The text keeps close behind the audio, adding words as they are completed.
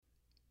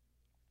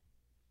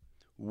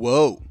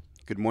Whoa.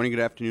 Good morning, good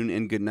afternoon,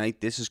 and good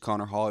night. This is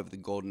Connor Hall of the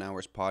Golden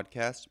Hours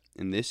Podcast,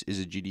 and this is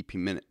a GDP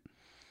Minute.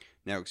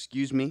 Now,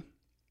 excuse me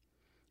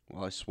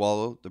while I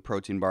swallow the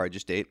protein bar I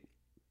just ate.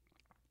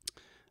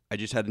 I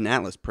just had an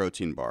Atlas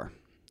protein bar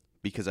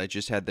because I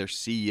just had their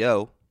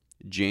CEO,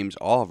 James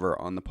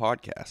Oliver, on the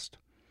podcast.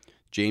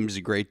 James is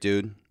a great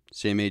dude,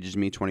 same age as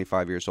me,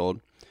 25 years old.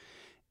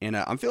 And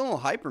I'm feeling a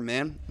little hyper,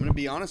 man. I'm going to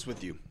be honest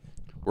with you.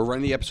 We're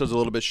running the episodes a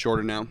little bit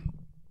shorter now.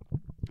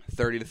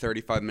 30 to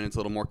 35 minutes, a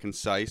little more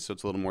concise, so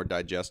it's a little more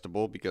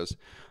digestible because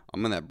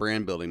I'm in that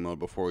brand building mode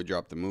before we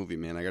drop the movie,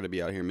 man. I got to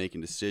be out here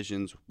making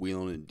decisions,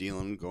 wheeling and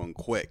dealing, going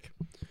quick.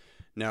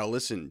 Now,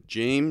 listen,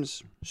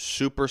 James,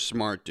 super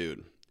smart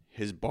dude.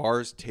 His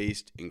bars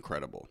taste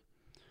incredible.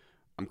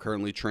 I'm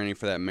currently training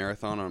for that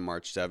marathon on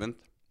March 7th,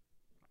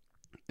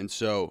 and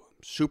so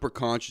super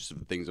conscious of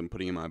the things I'm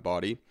putting in my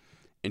body.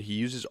 And he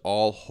uses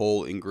all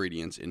whole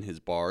ingredients in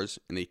his bars,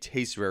 and they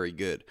taste very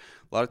good.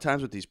 A lot of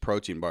times with these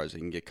protein bars, they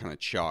can get kind of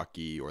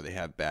chalky, or they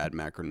have bad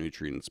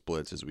macronutrient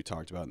splits, as we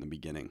talked about in the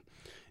beginning.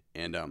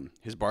 And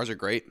his bars are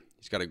great.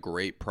 He's got a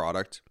great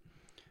product.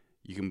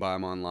 You can buy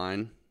them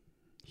online.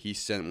 He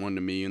sent one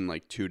to me in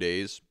like 2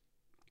 days,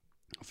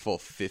 a full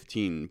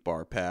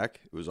 15-bar pack.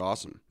 It was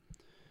awesome.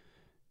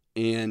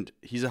 And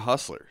he's a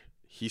hustler.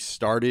 He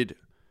started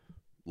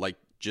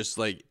just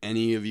like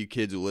any of you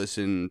kids who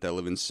listen that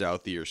live in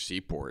Southie or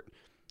Seaport,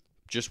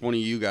 just one of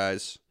you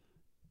guys,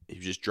 he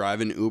was just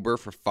driving Uber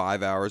for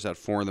 5 hours at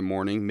 4 in the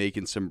morning,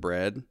 making some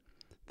bread.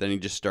 Then he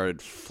just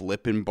started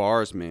flipping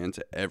bars, man,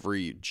 to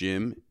every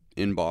gym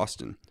in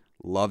Boston.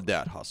 Love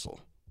that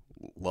hustle.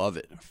 Love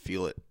it. I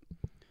feel it.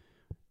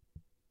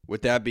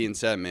 With that being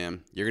said,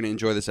 man, you're going to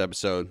enjoy this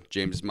episode.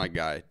 James is my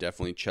guy.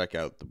 Definitely check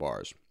out the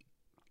bars.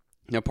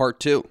 Now, part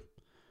 2.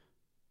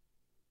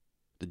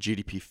 The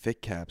GDP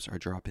Fit Caps are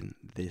dropping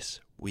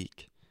this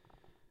week.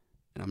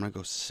 And I'm going to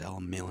go sell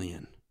 1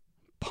 million.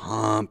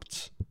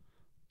 Pumped.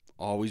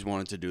 Always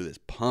wanted to do this.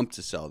 Pumped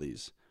to sell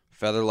these.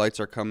 Feather Lights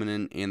are coming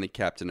in and the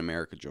Captain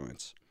America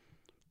joints.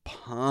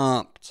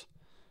 Pumped.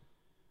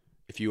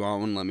 If you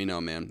want one, let me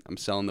know, man. I'm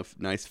selling the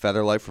nice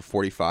Feather Light for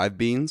 45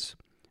 beans.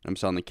 And I'm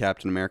selling the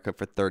Captain America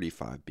for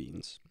 35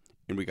 beans.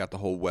 And we got the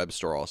whole web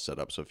store all set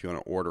up. So if you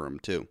want to order them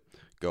too,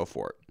 go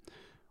for it.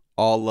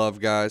 All love,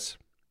 guys.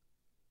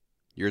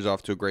 Year's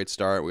off to a great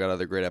start. We got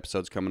other great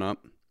episodes coming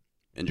up.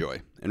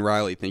 Enjoy. And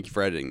Riley, thank you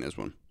for editing this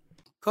one.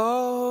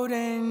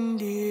 Golden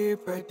Deer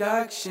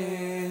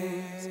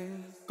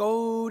Productions.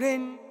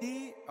 Golden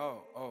Deer.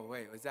 Oh,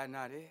 wait, was that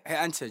not it? Hey,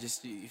 enter.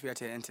 Just you forgot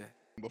to enter.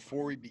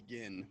 Before we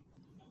begin,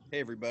 hey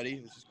everybody,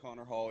 this is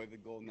Connor Hall of the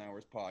Golden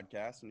Hours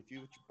Podcast. And if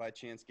you by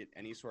chance get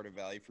any sort of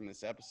value from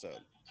this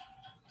episode,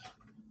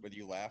 whether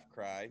you laugh,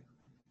 cry,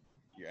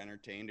 you're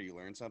entertained, or you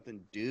learn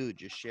something, dude,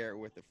 just share it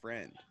with a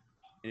friend.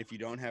 And if you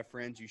don't have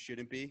friends, you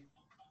shouldn't be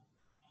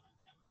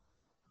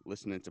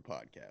listening to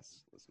podcasts.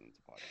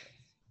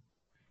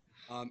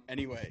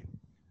 Anyway,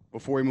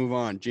 before we move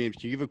on, James,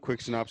 can you give a quick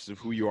synopsis of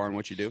who you are and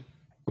what you do?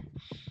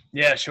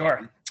 Yeah,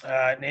 sure.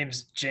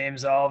 Name's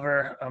James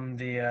Oliver. I'm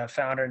the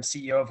founder and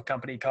CEO of a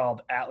company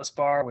called Atlas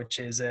Bar, which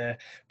is a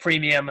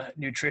premium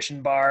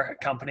nutrition bar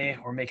company.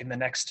 We're making the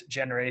next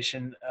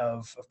generation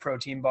of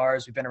protein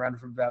bars. We've been around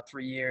for about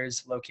 3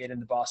 years, located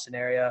in the Boston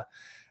area,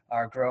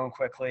 are growing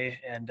quickly,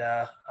 and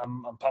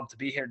I'm pumped to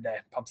be here today.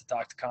 Pumped to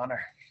talk to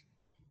Connor.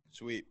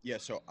 Sweet. Yeah,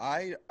 so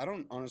I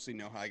don't honestly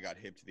know how I got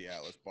hip to the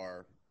Atlas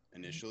Bar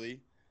initially.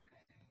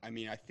 I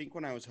mean, I think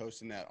when I was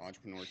hosting that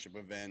entrepreneurship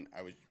event,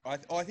 I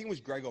think it was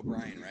Greg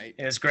O'Brien, right?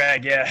 It was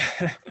Greg, yeah.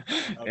 Okay,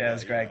 Yeah, it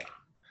was Greg.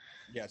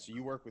 Yeah, so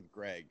you work with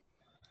Greg.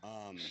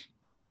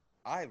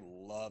 I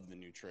love the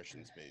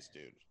nutrition space,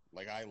 dude.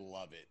 Like, I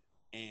love it.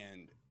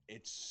 And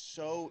it's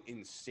so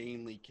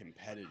insanely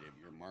competitive,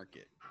 your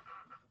market.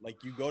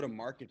 Like, you go to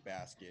Market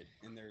Basket,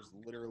 and there's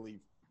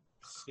literally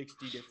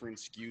 60 different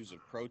SKUs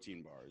of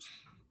protein bars.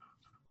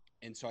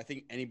 And so I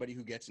think anybody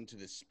who gets into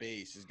this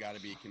space has got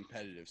to be a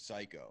competitive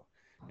psycho.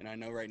 And I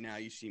know right now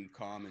you seem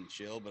calm and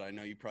chill, but I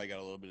know you probably got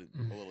a little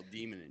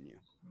demon in you.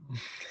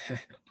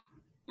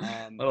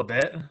 A little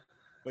bit.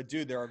 But,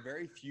 dude, there are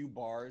very few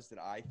bars that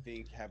I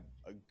think have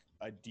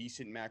a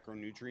decent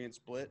macronutrient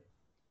split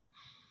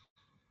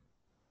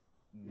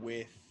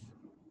with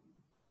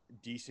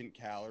decent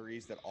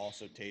calories that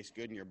also taste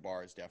good, and your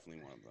bar is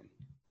definitely one of them.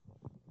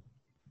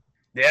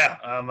 Yeah,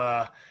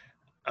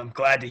 I'm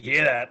glad to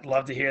hear that.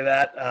 Love to hear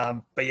that.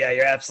 But yeah,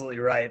 you're absolutely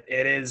right.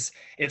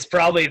 It's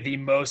probably the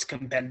most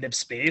competitive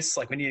space.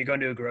 Like when you go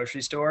into a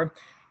grocery store,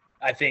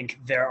 I think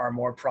there are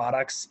more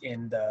products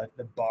in the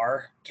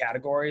bar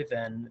category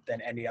than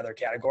any other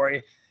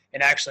category.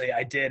 And actually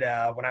I did,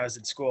 when I was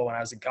in school, when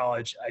I was in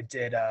college, I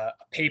did a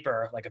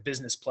paper, like a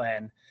business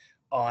plan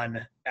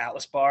on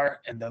Atlas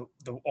Bar, and the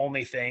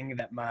only thing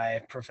that my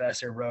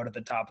professor wrote at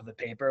the top of the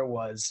paper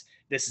was,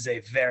 this is a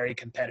very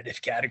competitive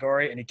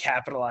category, and he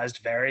capitalized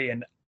very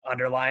and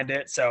underlined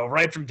it. So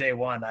right from day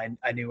one,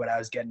 I knew what I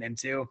was getting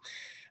into.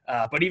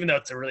 But even though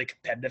it's a really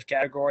competitive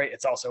category,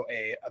 it's also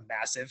a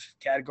massive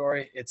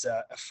category. It's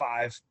a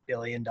 $5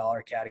 billion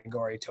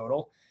category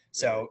total.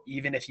 So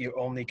even if you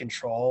only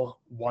control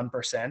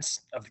 1%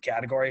 of the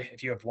category,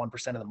 if you have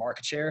 1% of the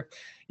market share,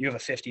 you have a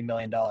 $50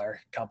 million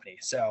company.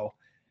 So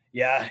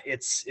yeah,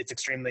 it's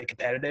extremely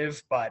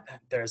competitive, but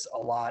there's a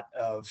lot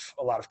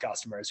of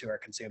customers who are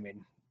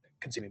consuming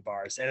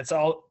bars, and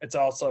it's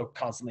also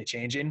constantly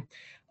changing.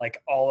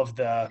 Like all of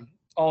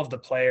the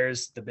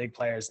players, the big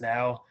players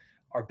now,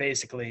 are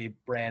basically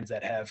brands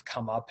that have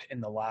come up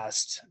in the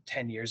last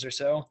 10 years or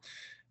so.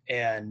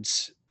 And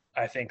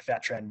I think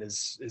that trend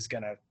is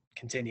going to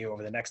continue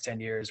over the next 10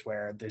 years,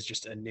 where there's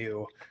just a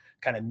new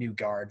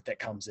guard that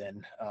comes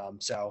in.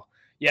 So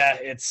yeah,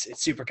 it's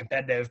super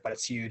competitive, but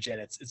it's huge,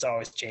 and it's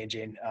always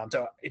changing.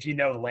 So if you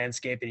know the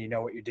landscape and you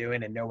know what you're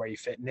doing and know where you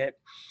fit in it,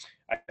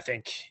 I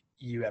think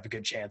you have a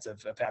good chance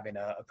of having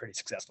a pretty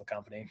successful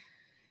company.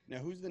 Now,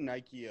 who's the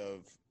Nike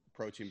of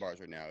protein bars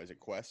right now? Is it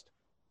Quest?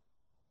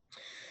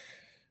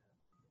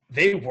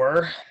 They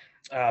were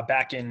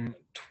back in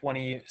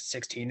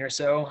 2016 or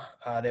so.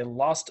 They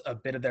lost a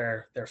bit of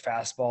their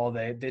fastball.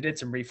 They did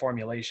some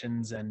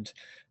reformulations, and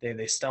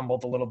they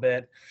stumbled a little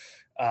bit.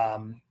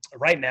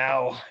 Right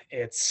now,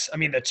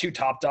 the two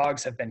top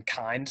dogs have been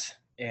Kind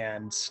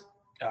and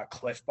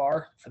Cliff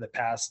Bar for the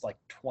past like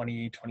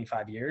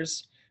 20-25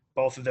 years.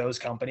 Both of those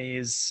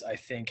companies, I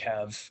think,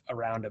 have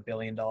around $1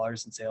 billion in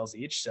sales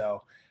each.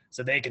 So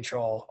they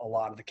control a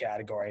lot of the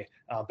category.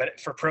 But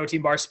for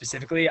protein bars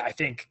specifically, I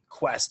think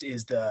Quest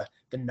is the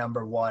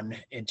number one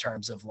in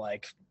terms of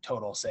like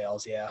total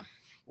sales. Yeah.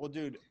 Well,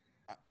 dude,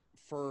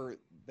 for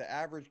the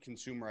average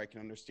consumer, I can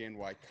understand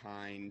why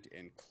Kind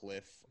and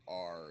Cliff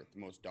are the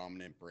most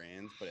dominant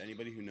brands. But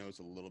anybody who knows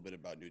a little bit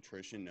about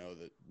nutrition knows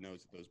that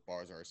those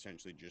bars are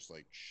essentially just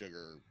like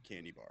sugar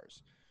candy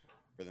bars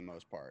for the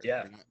most part.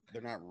 Yeah.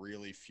 They're not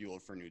really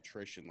fueled for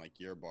nutrition like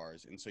your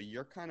bars. And so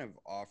you're kind of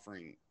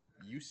offering –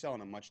 you sell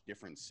in a much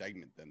different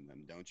segment than them,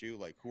 don't you?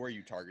 Like, who are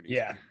you targeting?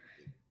 Yeah.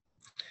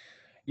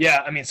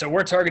 Yeah. I mean, so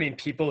we're targeting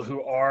people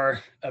who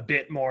are a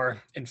bit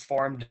more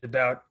informed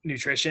about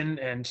nutrition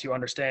and who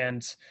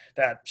understand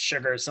that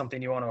sugar is something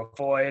you want to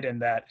avoid,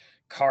 and that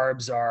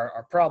carbs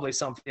are probably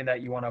something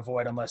that you want to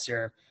avoid unless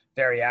you're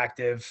very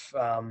active.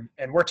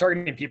 And we're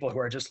targeting people who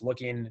are just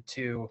looking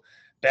to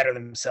better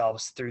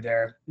themselves through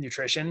their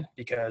nutrition,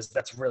 because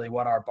that's really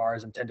what our bar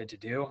is intended to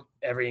do.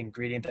 Every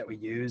ingredient that we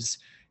use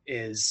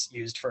is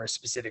used for a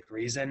specific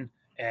reason,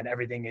 and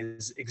everything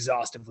is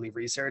exhaustively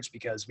researched,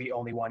 because we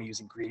only want to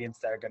use ingredients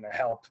that are going to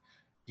help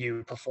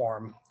you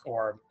perform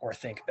or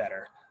think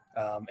better.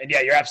 And yeah,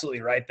 you're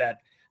absolutely right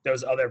that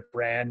those other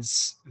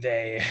brands,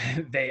 they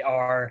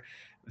are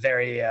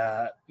very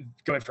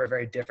going for a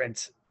very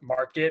different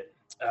market.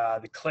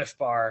 The Cliff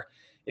Bar,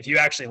 if you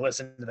actually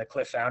listen to the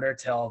Cliff founder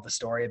tell the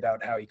story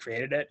about how he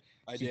created it,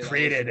 he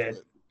created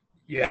it.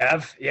 You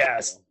have?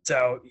 Yes.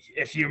 So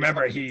if you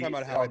remember, you're talking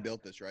about how I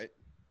built this, right?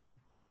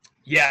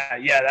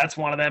 Yeah, that's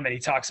one of them. And he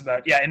talks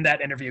about, in that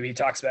interview, he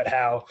talks about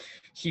how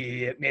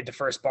he made the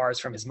first bars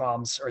from his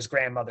mom's or his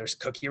grandmother's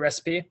cookie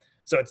recipe.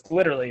 So it's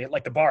literally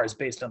like the bar is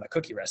based on the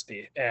cookie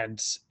recipe, and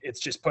it's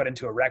just put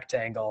into a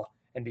rectangle.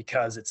 And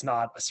because it's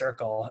not a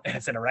circle and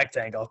it's in a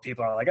rectangle,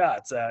 people are like,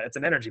 it's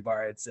an energy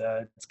bar. It's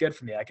good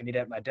for me. I can eat it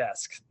at my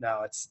desk.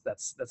 No,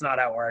 that's not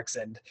how it works.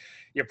 And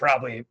you're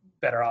probably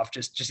better off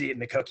just eating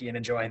the cookie and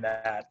enjoying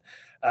that.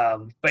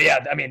 But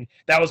yeah, I mean,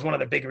 that was one of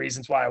the big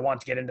reasons why I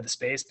wanted to get into the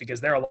space,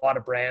 because there are a lot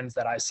of brands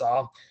that I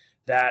saw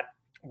that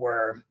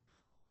were,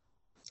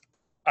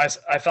 I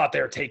thought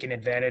they were taking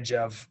advantage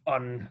of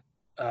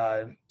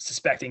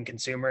unsuspecting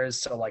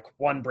consumers. So like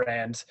one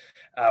brand,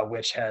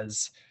 which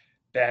has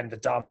been the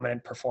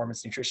dominant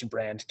performance nutrition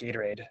brand,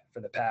 Gatorade, for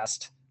the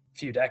past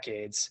few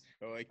decades.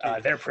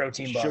 Their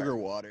protein bar, sugar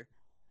water.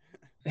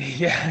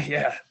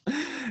 Yeah,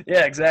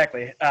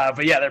 exactly.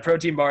 But yeah, their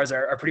protein bars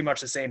are pretty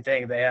much the same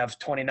thing. They have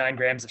 29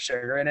 grams of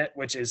sugar in it,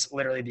 which is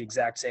literally the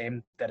exact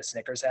same that a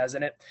Snickers has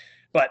in it.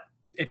 But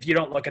if you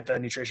don't look at the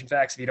nutrition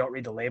facts, if you don't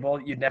read the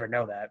label, you'd never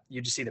know that.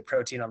 You just see the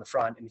protein on the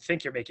front and you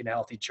think you're making a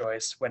healthy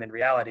choice, when in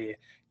reality,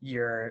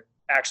 you're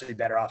actually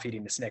better off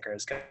eating the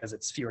Snickers, because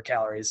it's fewer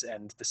calories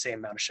and the same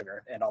amount of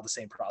sugar and all the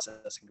same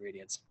processed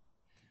ingredients.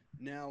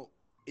 Now,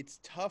 it's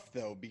tough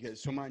though,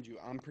 because so mind you,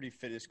 I'm pretty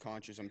fitness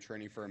conscious. I'm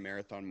training for a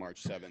marathon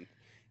March 7th,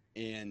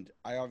 and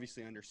I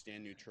obviously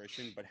understand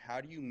nutrition, but how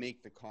do you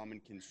make the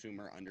common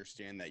consumer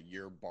understand that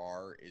your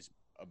bar is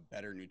a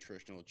better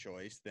nutritional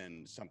choice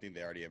than something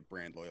they already have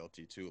brand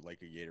loyalty to, like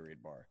a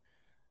Gatorade bar?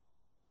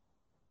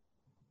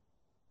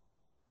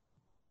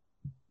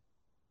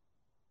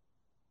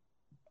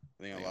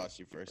 I think I lost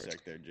you for a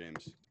sec there,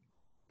 James.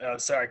 Oh,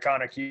 sorry,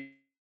 Connor.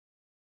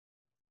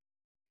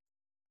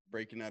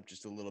 Breaking up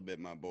just a little bit,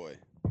 my boy.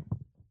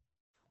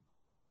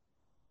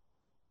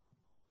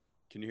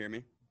 Can you hear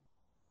me?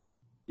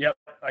 Yep,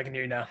 I can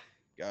hear you now.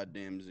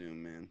 Goddamn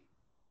Zoom, man.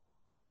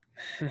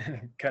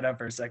 Cut out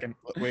for a second.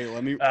 Wait,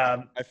 let me.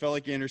 I felt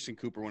like Anderson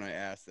Cooper when I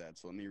asked that,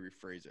 so let me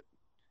rephrase it.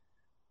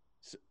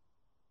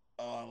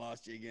 I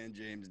lost you again,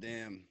 James.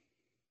 Damn.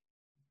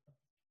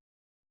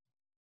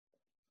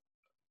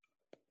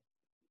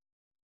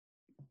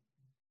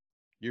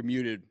 You're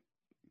muted.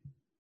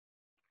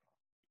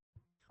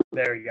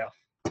 There you go.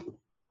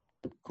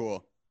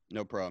 Cool.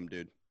 No problem,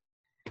 dude.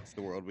 It's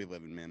the world we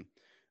live in, man.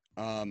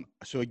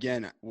 So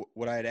again,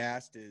 what I'd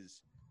asked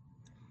is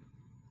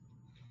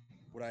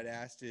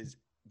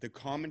the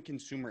common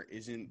consumer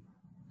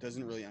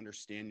doesn't really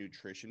understand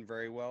nutrition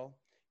very well.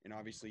 And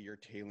obviously you're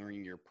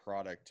tailoring your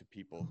product to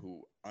people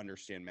who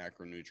understand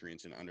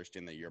macronutrients and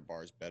understand that your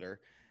bar is better.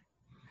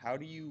 How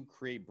do you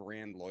create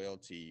brand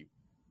loyalty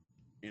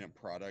in a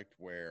product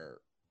where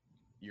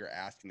you're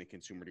asking the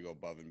consumer to go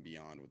above and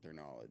beyond with their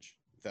knowledge,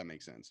 if that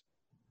makes sense?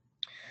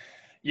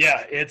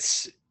 Yeah,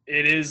 it's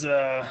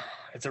a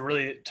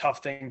really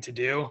tough thing to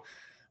do,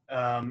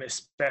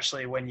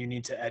 especially when you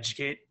need to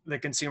educate the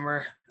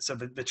consumer. So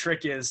the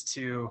trick is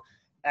to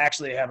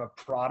actually have a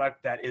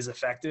product that is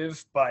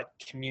effective, but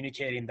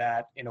communicating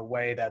that in a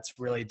way that's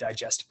really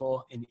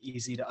digestible and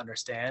easy to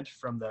understand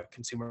from the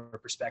consumer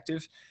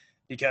perspective.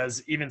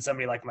 Because even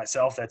somebody like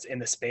myself that's in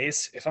the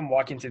space, if I'm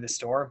walking through the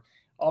store,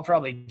 I'll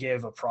probably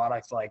give a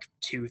product like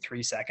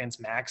 2-3 seconds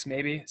max,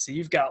 maybe. So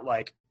you've got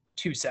like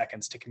 2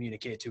 seconds to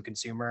communicate to a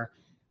consumer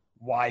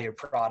why your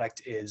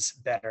product is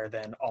better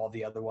than all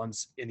the other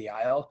ones in the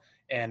aisle.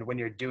 And when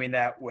you're doing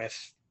that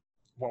with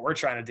what we're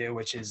trying to do,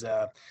 which is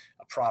a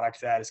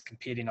product that is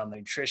competing on the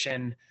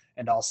nutrition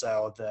and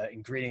also the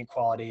ingredient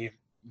quality,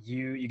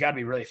 you got to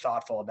be really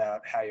thoughtful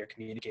about how you're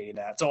communicating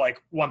that. So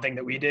like one thing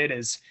that we did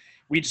is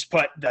we just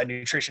put the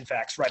nutrition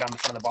facts right on the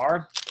front of the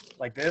bar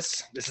like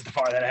this. This is the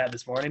bar that I had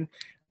this morning.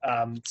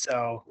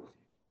 So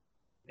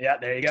yeah,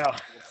 there you go.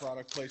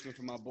 Product placement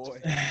for my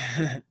boy.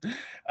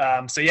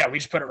 So yeah, we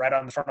just put it right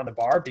on the front of the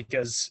bar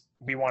because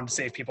we wanted to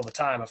save people the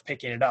time of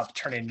picking it up,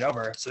 turning it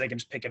over, so they can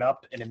just pick it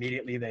up and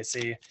immediately they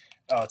see,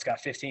 oh, it's got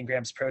 15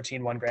 grams of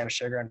protein, 1 gram of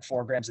sugar, and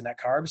 4 grams of net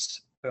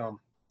carbs. Boom.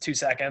 2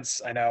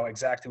 seconds. I know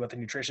exactly what the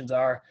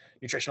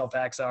nutritional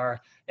facts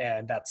are,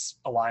 and that's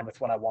aligned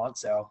with what I want.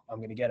 So I'm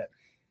going to get it.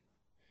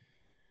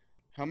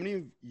 How many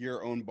of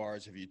your own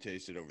bars have you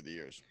tasted over the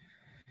years?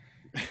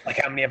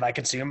 Like how many have I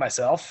consumed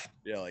myself?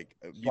 Yeah, like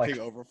you think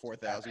over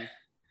 4,000?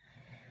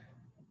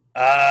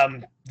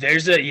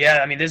 There's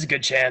a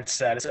good chance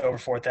that it's over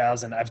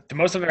 4,000. The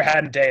most I've ever had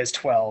in a day is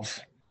 12.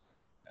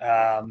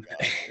 And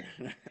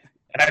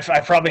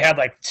I've probably had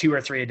like 2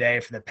 or 3 a day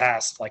for the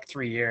past like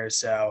 3 years.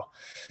 So,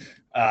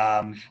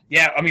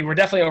 yeah, I mean, we're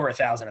definitely over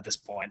 1,000 at this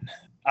point.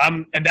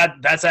 And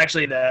that's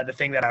actually the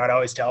thing that I would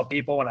always tell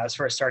people when I was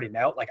first starting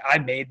out. Like I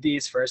made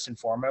these first and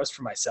foremost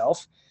for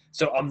myself.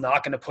 So I'm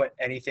not going to put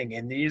anything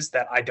in these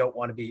that I don't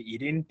want to be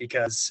eating,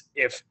 because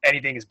if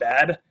anything is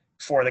bad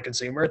for the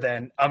consumer,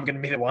 then I'm going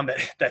to be the one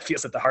that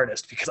feels it the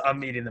hardest, because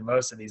I'm eating the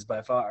most of these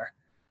by far.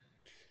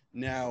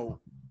 Now,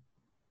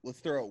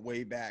 let's throw it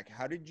way back.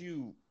 How did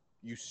you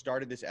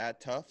started this at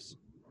Tufts?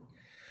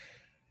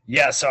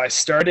 Yeah, so I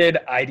started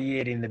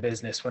ideating the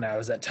business when I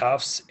was at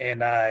Tufts,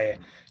 and I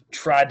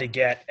tried to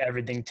get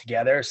everything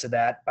together so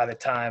that by the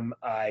time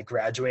I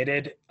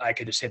graduated, I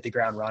could just hit the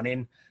ground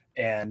running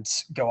and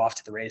go off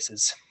to the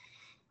races.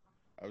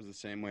 I was the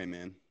same way,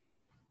 man.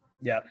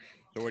 Yeah.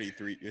 So what are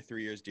you're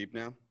 3 years deep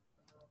now?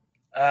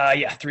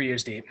 Yeah, 3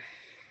 years deep.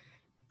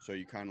 So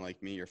you kind of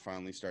like me, you're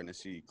finally starting to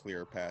see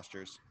clearer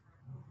pastures.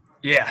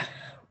 Yeah,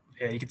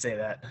 you could say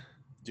that.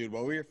 Dude,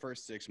 what were your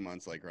first 6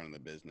 months like running the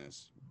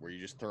business? Were you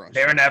just throwing?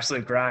 They were an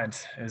absolute grind.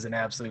 It was an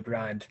absolute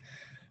grind.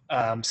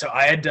 So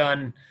I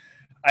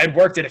had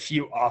worked at a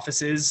few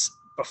offices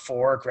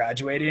before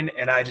graduating,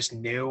 and I just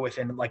knew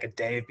within like a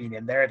day of being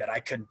in there that I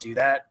couldn't do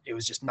that. It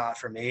was just not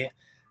for me.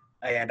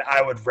 And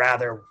I would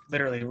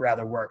literally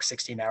rather work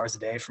 16 hours a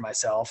day for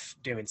myself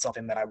doing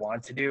something that I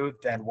wanted to do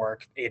than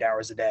work 8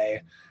 hours a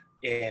day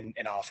in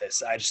an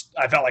office. I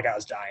felt like I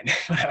was dying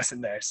when I was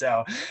in there.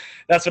 So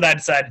that's what I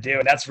decided to do.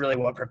 And that's really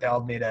what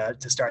propelled me to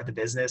start the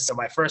business. So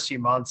my first few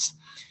months,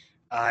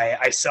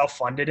 I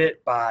self-funded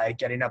it by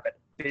getting up at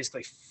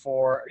basically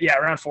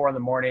around 4 in the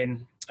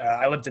morning.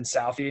 I lived in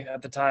Southie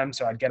at the time,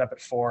 so I'd get up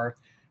at 4.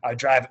 I'd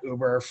drive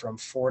Uber from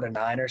 4 to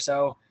 9 or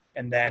so.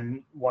 And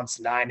then once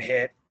 9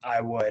 hit, I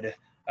would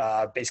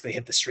basically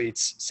hit the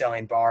streets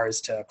selling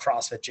bars to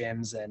CrossFit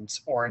gyms and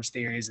Orange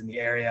Theories in the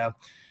area.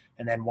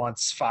 And then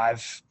once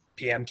 5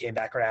 p.m. came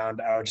back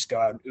around, I would just go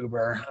out and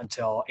Uber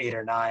until 8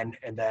 or 9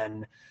 and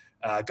then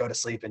go to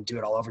sleep and do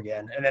it all over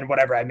again. And then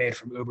whatever I made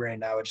from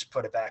Ubering, I would just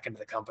put it back into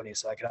the company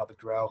so I could help it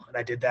grow. And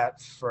I did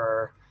that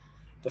for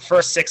the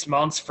first 6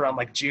 months, from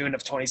like June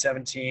of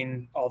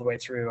 2017 all the way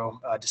through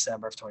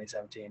December of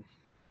 2017.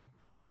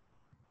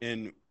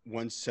 And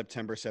once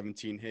September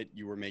 17 hit,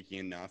 you were making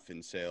enough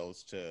in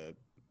sales to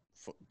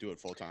do it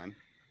full time?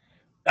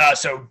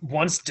 So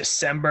once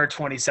December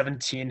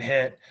 2017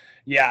 hit,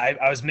 yeah,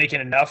 I was making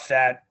enough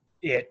that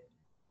it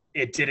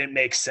didn't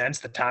make sense.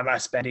 The time I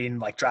was spending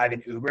like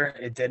driving Uber,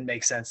 it didn't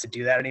make sense to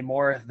do that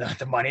anymore.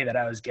 The money that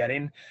I was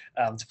getting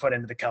to put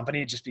into the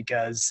company, just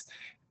because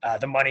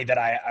the money that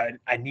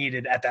I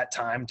needed at that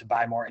time to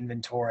buy more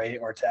inventory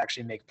or to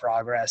actually make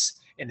progress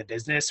in the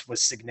business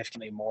was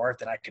significantly more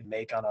than I could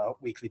make on a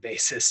weekly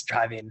basis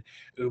driving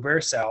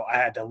Uber. So I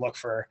had to look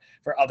for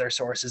other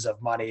sources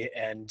of money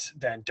and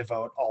then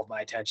devote all of my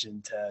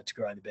attention to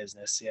growing the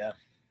business. Yeah.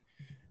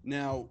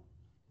 Now,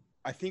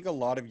 I think a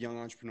lot of young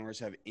entrepreneurs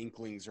have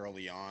inklings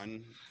early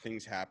on.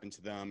 Things happen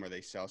to them or they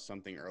sell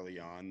something early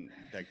on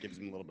that gives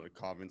them a little bit of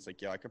confidence.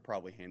 Like, yeah, I could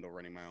probably handle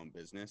running my own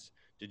business.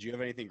 Did you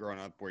have anything growing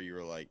up where you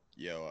were like,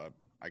 yo,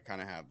 I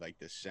kind of have like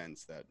this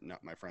sense that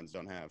my friends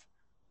don't have?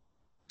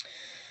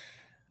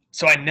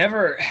 So I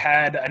never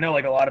had, I know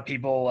like a lot of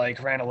people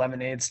like ran a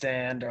lemonade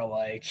stand or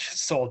like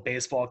sold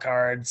baseball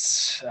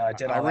cards,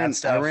 did I all that ran I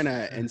stuff. ran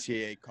a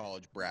NCAA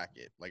college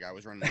bracket. Like I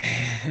was running a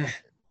college bracket.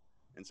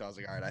 And so I was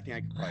like, all right, I think I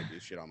could probably do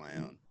shit on my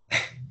own.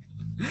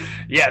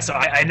 Yeah, so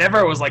I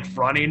never was like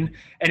running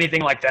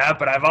anything like that,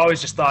 but I've always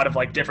just thought of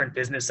like different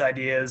business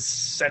ideas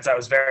since I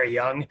was very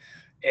young.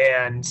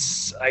 And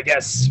I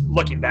guess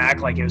looking back,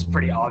 like it was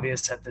pretty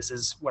obvious that this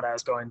is what I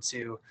was going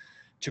to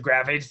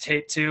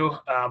gravitate to.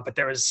 But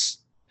there was,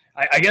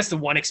 I guess, the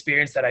one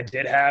experience that I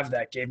did have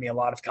that gave me a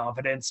lot of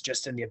confidence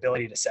just in the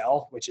ability to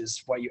sell, which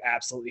is what you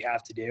absolutely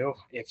have to do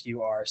if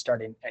you are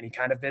starting any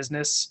kind of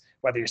business,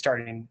 whether you're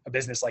starting a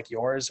business like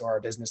yours or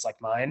a business like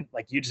mine.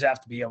 Like you just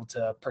have to be able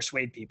to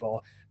persuade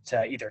people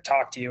to either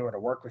talk to you or to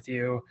work with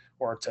you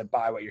or to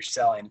buy what you're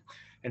selling.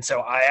 And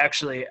so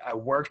I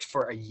worked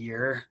for a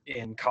year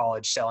in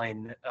college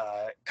selling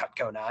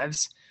Cutco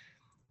knives,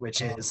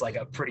 which is like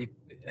a pretty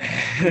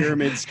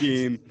Pyramid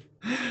scheme.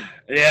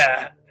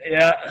 Yeah,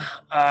 yeah,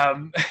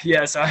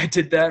 yeah. So I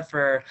did that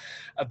for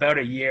about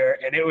a year,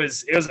 and it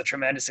was a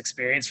tremendous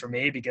experience for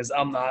me because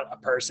I'm not a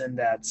person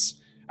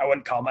I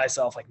wouldn't call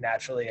myself like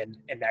naturally an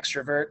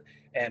extrovert.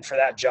 And for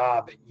that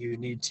job, you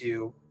need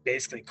to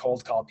basically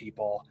cold call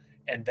people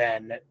and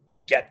then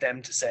get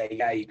them to say,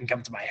 yeah, you can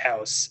come to my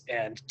house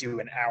and do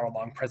an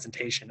hour-long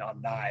presentation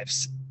on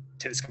knives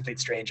to this complete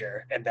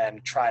stranger, and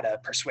then try to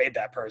persuade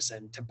that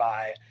person to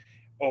buy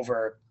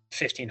over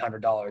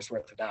 $1,500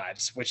 worth of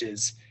knives, which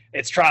is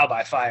it's trial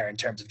by fire in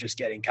terms of just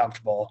getting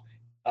comfortable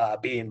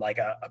being like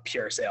a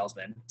pure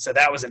salesman. So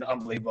that was an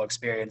unbelievable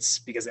experience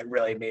because it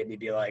really made me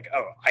be like,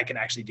 oh, I can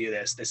actually do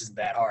this. This isn't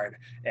that hard,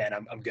 and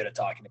I'm good at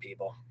talking to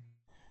people.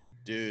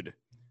 Dude,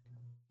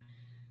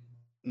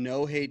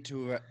 no hate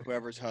to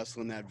whoever's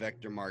hustling that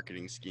vector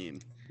marketing scheme.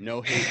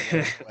 No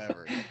hate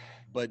whatsoever.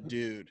 But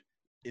dude,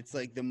 it's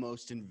like the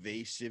most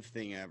invasive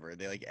thing ever.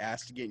 They like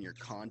ask to get in your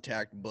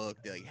contact book.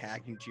 They like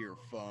hack into your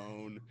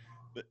phone.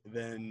 But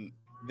then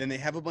they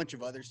have a bunch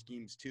of other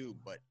schemes too.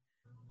 But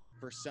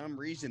for some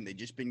reason, they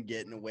just been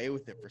getting away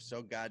with it for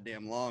so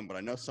goddamn long. But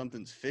I know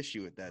something's fishy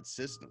with that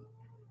system.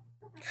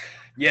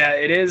 Yeah,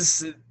 it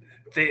is.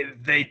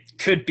 They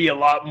could be a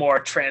lot more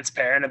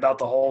transparent about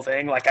the whole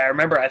thing. Like I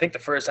remember, I think the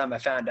first time I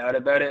found out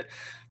about it,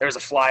 there was a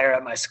flyer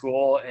at my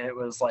school, and it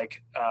was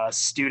like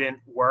student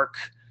work.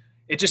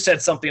 It just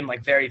said something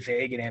like very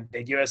vague and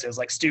ambiguous. It was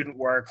like student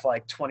work,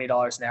 like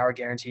 $20 an hour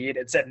guaranteed.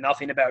 It said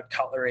nothing about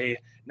cutlery,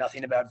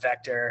 nothing about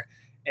vector,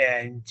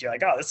 and you're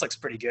like, oh, this looks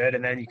pretty good.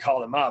 And then you call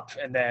them up,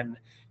 and then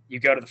you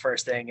go to the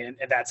first thing, and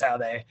that's how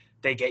they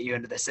get you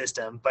into the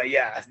system. But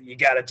yeah, you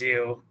got to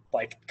do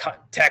like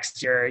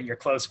text your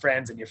close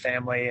friends and your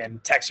family,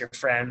 and text your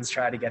friends,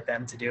 try to get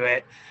them to do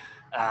it.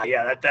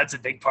 Yeah, that's a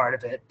big part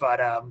of it.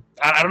 But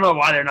I don't know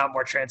why they're not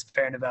more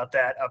transparent about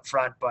that up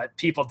front, but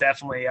people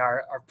definitely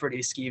are pretty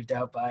skeeved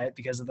out by it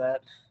because of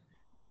that.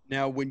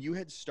 Now, when you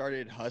had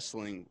started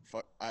hustling,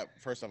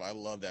 first off, I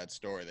love that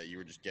story that you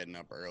were just getting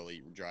up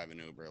early, driving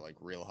Uber, like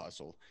real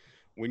hustle.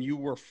 When you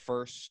were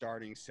first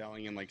starting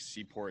selling in like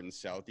Seaport and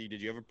Southie, did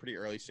you have a pretty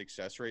early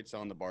success rate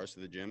selling the bars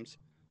to the gyms?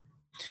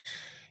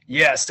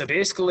 Yeah, so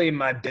basically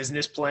my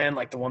business plan,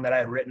 like the one that I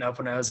had written up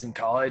when I was in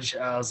college,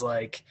 I was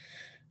like,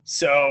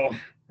 so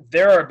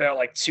there are about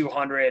like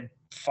 200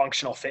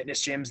 functional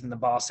fitness gyms in the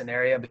Boston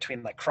area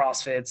between like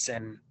CrossFits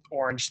and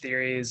Orange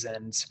Theories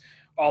and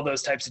all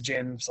those types of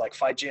gyms, like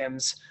fight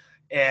gyms.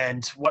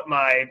 And what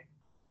my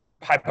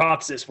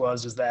hypothesis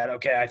was that,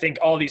 okay, I think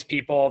all these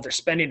people, they're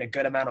spending a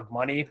good amount of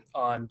money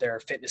on their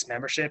fitness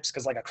memberships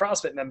because like a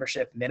CrossFit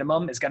membership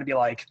minimum is going to be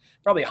like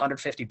probably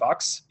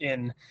 $150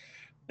 in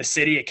the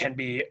city. It can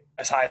be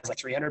as high as like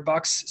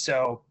 $300.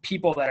 So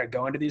people that are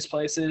going to these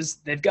places,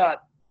 they've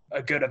got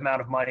a good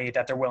amount of money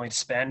that they're willing to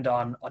spend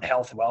on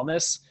health and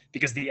wellness,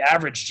 because the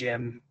average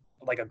gym,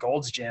 like a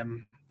Gold's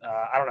Gym,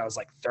 I don't know, it's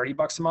like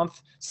 $30 a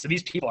month. So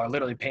these people are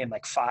literally paying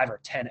like 5 or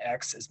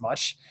 10x as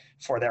much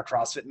for their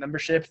CrossFit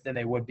membership than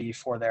they would be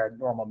for their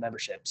normal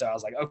membership. So I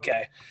was like,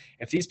 okay,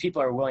 if these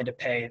people are willing to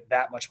pay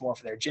that much more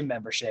for their gym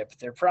membership,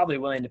 they're probably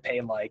willing to pay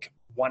like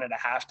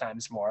 1.5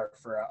 times more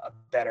for a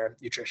better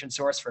nutrition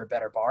source, for a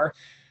better bar.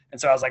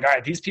 And so I was like, all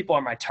right, these people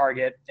are my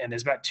target. And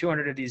there's about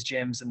 200 of these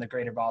gyms in the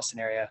greater Boston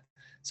area.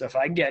 So if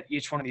I can get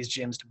each one of these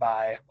gyms to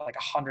buy like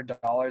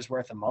 $100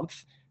 worth a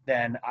month,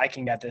 then I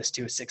can get this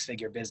to a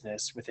 6-figure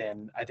business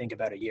within, I think,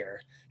 about a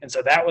year. And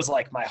so that was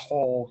like my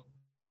whole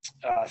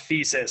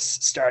thesis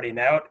starting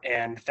out.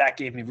 And that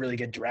gave me really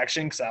good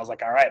direction, because I was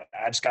like, all right,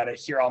 I just got to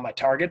hear all my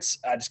targets.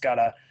 I just got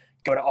to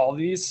go to all of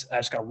these. I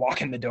just got to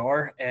walk in the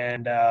door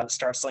and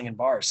start slinging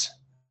bars.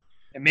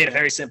 It made it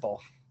very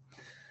simple.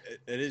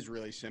 It is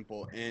really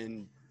simple.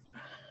 And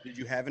did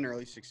you have an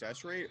early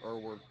success rate, or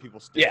were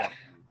people still? Yeah.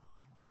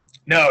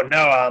 No.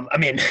 I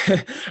mean,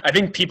 I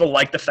think people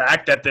like the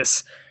fact that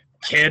this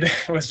kid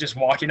was just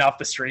walking off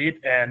the street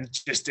and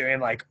just doing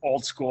like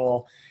old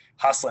school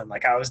hustling.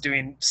 Like I was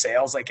doing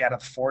sales like out of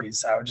the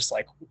 40s. I would just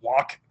like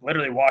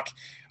literally walk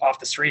off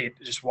the street,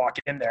 just walk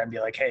in there and be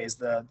like, "Hey, is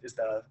the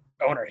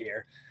owner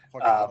here?"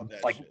 Fucking love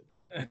that Like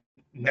shit.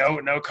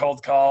 no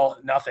cold call,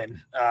 nothing.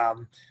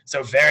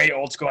 So very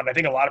old school. And I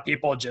think a lot of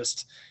people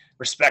just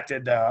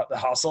respected the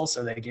hustle,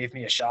 so they gave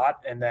me a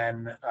shot. And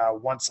then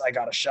once I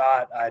got a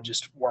shot, I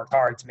just worked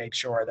hard to make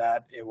sure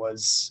that it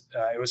was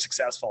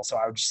successful. So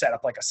I would just set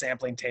up like a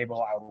sampling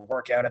table. I would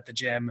work out at the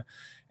gym,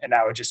 and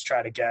I would just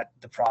try to get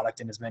the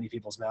product in as many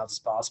people's mouths as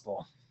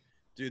possible.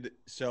 Dude,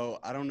 so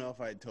I don't know if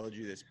I had told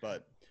you this,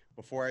 but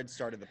before I'd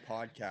started the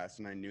podcast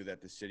and I knew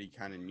that the city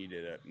kind of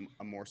needed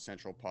a more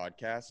central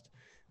podcast,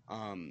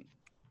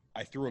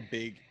 I threw a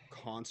big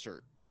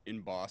concert in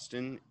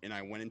Boston, and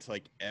I went into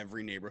like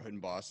every neighborhood in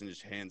Boston,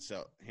 just hand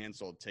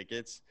sold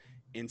tickets.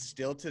 And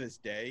still to this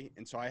day,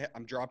 and so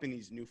I'm dropping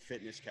these new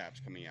fitness caps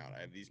coming out.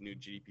 I have these new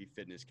GDP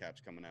fitness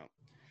caps coming out.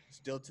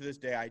 Still to this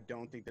day, I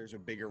don't think there's a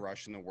bigger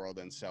rush in the world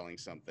than selling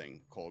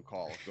something cold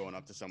call, going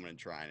up to someone and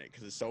trying it,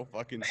 because it's so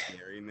fucking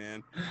scary,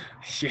 man.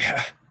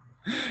 Yeah.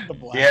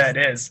 Yeah, it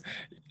is.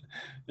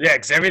 Yeah,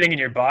 because everything in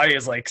your body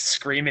is like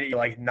screaming at you,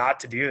 like not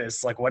to do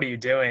this. Like, what are you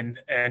doing?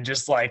 And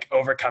just like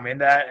overcoming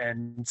that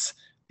and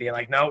being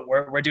like, no,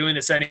 we're doing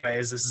this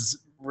anyways. This is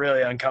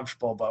really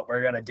uncomfortable, but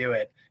we're gonna do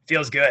it.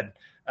 Feels good.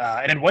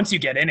 And then once you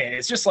get in it,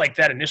 it's just like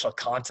that initial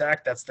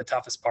contact. That's the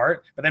toughest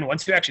part. But then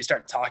once you actually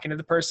start talking to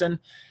the person,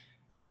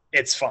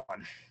 it's fun.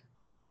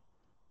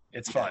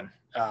 It's fun.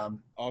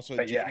 Also,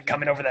 but yeah,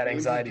 coming over that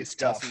anxiety is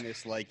tough.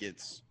 This like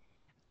it's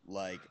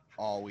like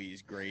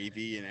always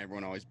gravy and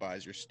everyone always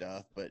buys your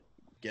stuff, but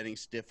getting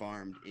stiff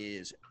armed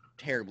is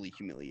terribly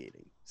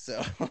humiliating.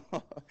 So.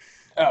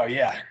 Oh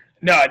yeah.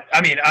 No,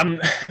 I mean,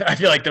 I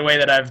feel like the way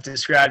that I've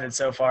described it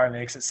so far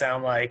makes it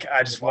sound like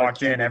I just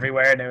walked in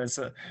everywhere and it was,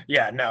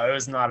 no, it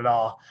was not at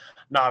all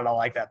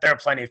like that. There are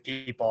plenty of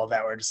people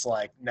that were just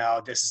like,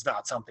 no, this is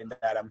not something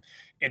that I'm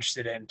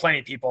interested in. Plenty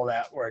of people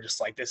that were just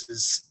like, this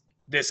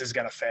is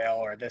going to fail,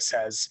 or this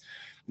has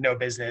no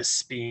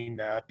business being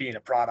a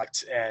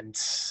product. And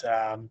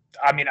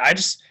I mean, I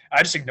just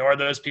ignored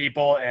those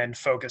people and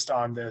focused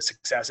on the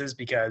successes,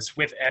 because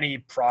with any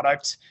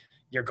product,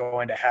 you're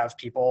going to have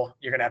people,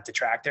 you're going to have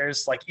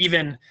detractors. Like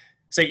even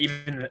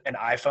an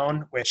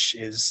iPhone, which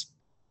is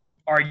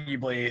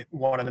arguably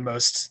one of the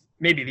most,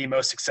 maybe the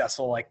most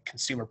successful like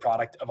consumer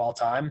product of all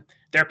time.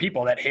 There are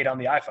people that hate on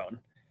the iPhone.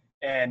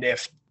 And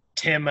if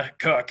Tim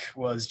Cook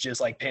was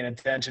just like paying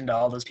attention to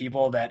all those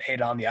people that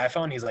hate on the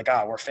iPhone, he's like,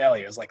 we're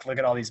failures. Like, look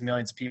at all these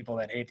millions of people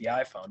that hate the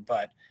iPhone,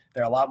 but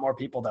there are a lot more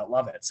people that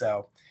love it.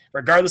 So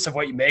regardless of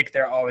what you make,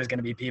 there are always going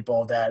to be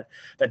people that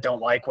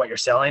don't like what you're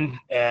selling,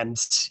 and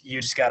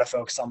you just got to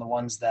focus on the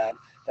ones that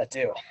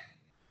do.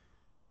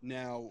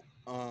 Now,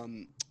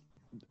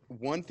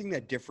 one thing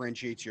that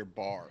differentiates your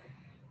bar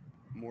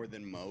more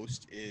than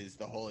most is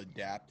the whole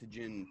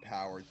adaptogen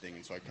powered thing.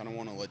 And so I kind of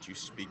want to let you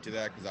speak to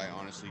that, because I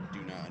honestly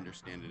do not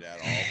understand it at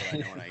all. But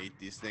I know when I eat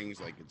these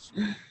things, like, it's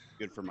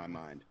good for my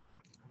mind.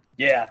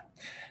 Yeah.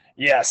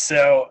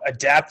 So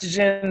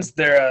adaptogens,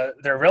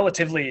 they're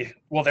relatively,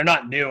 well, they're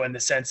not new in the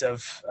sense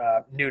of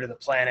new to the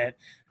planet.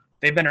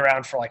 They've been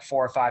around for like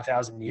 4,000 or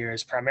 5,000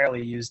 years,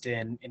 primarily used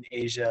in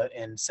Asia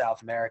and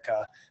South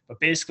America. But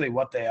basically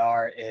what they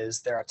are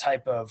is they're a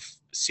type of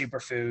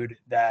superfood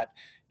that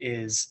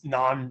is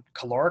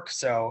non-caloric,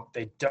 so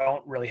they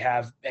don't really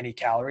have any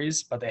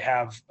calories, but they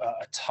have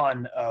a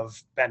ton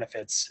of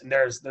benefits. And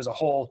there's a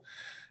whole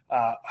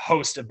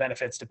host of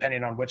benefits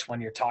depending on which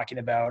one you're talking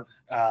about.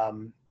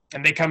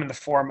 And they come in the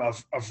form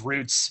of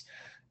roots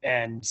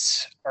and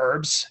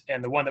herbs.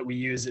 And the one that we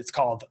use, it's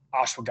called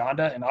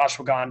ashwagandha. And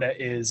ashwagandha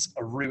is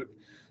a root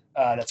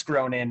that's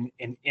grown in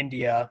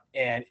India,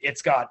 and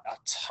it's got a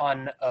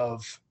ton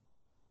of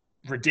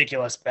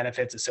ridiculous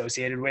benefits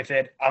associated with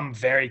it. I'm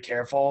very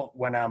careful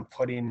when I'm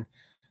putting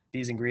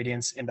these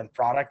ingredients into the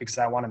product, because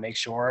I want to make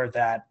sure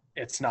that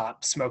it's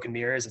not smoke and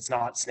mirrors. It's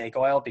not snake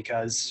oil,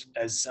 because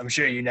as I'm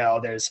sure you know,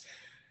 there's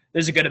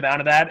a good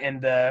amount of that in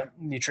the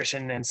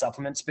nutrition and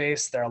supplement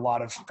space. There are a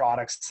lot of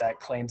products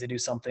that claim to do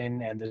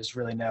something, and there's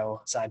really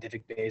no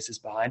scientific basis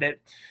behind it.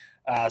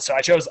 So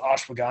I chose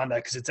ashwagandha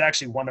because it's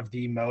actually one of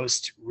the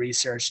most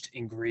researched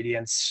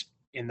ingredients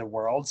in the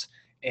world,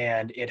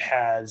 and it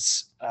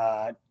has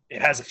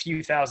a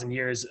few thousand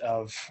years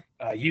of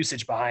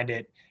usage behind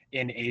it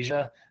in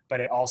Asia, but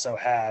it also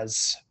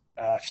has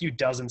a few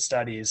dozen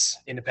studies,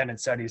 independent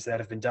studies that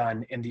have been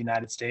done in the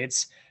United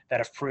States that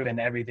have proven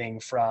everything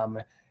from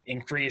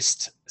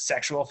increased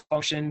sexual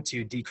function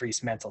to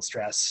decreased mental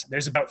stress.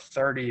 There's about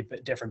 30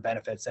 different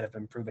benefits that have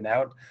been proven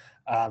out.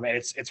 And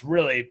it's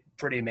really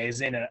pretty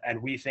amazing.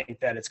 And we think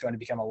that it's going to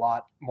become a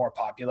lot more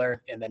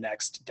popular in the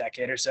next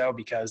decade or so,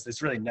 because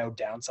there's really no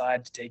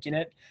downside to taking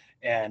it.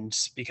 And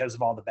because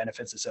of all the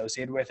benefits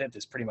associated with it,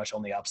 there's pretty much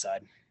only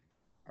upside.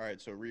 All right,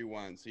 so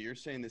rewind. So you're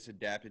saying this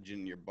adaptogen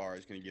in your bar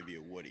is going to give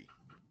you a Woody?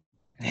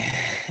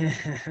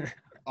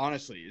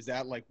 Honestly, is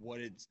that like what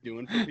it's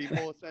doing for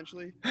people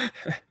essentially?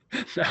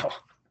 No.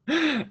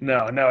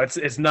 No,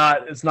 it's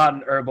not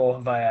an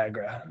herbal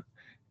Viagra.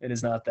 It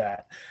is not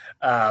that.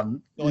 So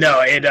like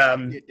No, it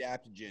the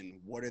adaptogen,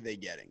 what are they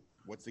getting?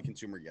 What's the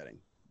consumer getting?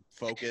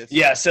 Focus.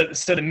 Yeah, so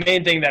the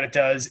main thing that it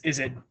does is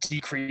it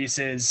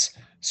decreases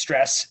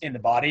stress in the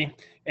body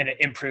and it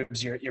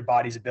improves your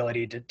body's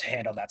ability to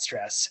handle that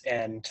stress.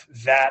 And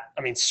that,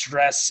 I mean,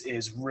 stress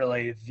is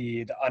really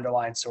the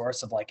underlying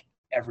source of like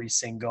every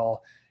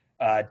single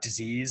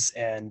disease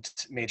and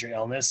major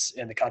illness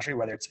in the country,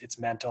 whether it's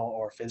mental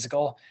or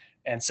physical.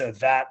 And so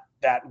that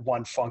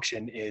one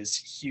function is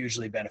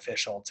hugely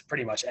beneficial to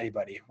pretty much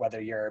anybody, whether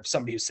you're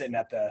somebody who's sitting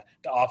at the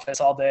office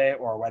all day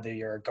or whether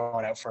you're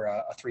going out for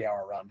a 3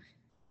 hour run.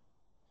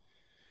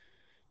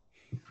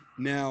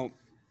 Now,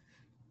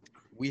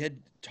 we had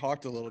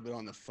talked a little bit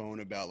on the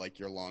phone about like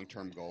your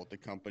long-term goal at the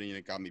company, and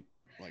it got me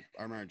like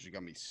I remember it just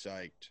got me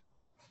psyched,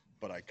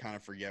 but I kind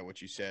of forget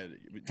what you said.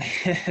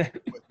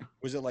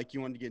 Was it like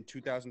you wanted to get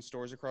 2,000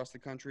 stores across the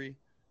country?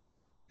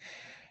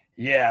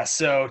 Yeah,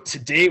 so to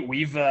date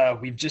we've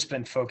just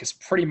been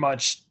focused pretty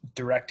much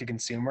direct to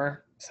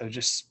consumer. So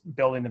just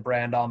building the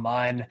brand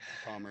online.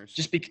 Commerce.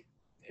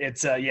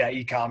 It's yeah,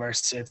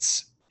 e-commerce.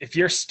 It's if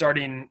you're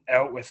starting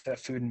out with a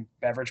food and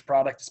beverage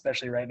product,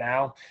 especially right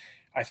now,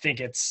 I think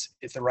it's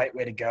the right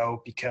way to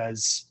go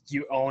because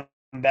you own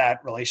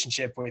that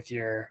relationship with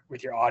your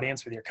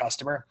audience, with your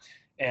customer.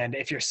 And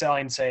if you're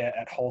selling, say,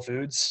 at Whole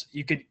Foods,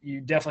 you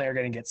definitely are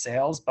going to get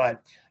sales,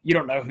 but you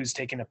don't know who's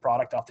taking the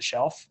product off the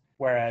shelf.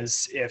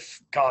 Whereas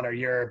if Connor,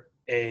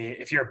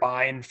 if you're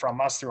buying from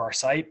us through our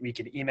site, we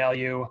can email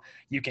you,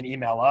 you can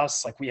email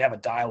us. Like we have a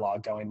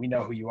dialogue going. We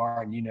know who you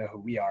are and you know who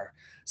we are.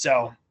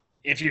 So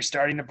if you're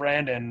starting a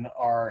brand and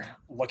are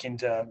looking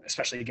to,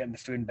 especially get in the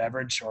food and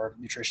beverage or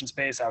nutrition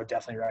space, I would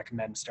definitely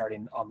recommend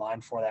starting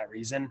online for that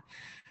reason.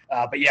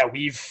 But yeah,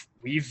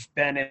 we've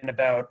been in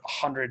about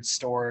 100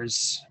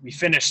 stores. We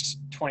finished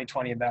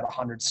 2020 about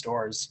 100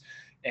 stores,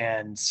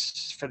 and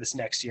for this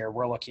next year,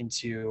 we're looking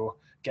to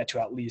get to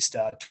at least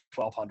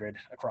 1,200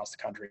 across the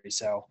country.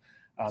 So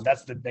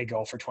that's the big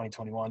goal for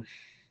 2021.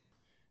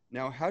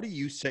 Now, how do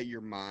you set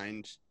your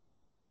mind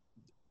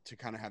to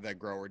kind of have that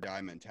grow or die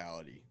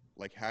mentality?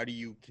 Like, how do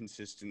you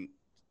consistently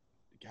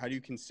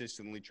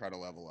try to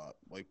level up?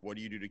 Like, what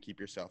do you do to keep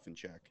yourself in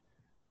check?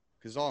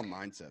 Because it's all a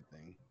mindset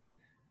thing.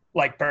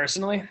 Like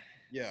personally,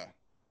 Yeah.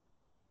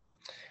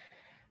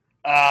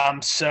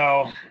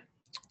 so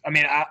I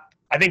mean,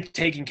 I think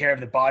taking care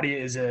of the body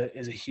is a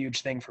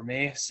huge thing for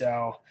me.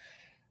 So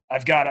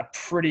I've got a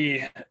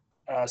pretty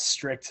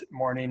strict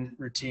morning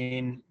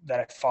routine that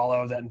I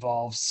follow that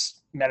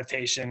involves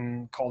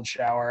meditation, cold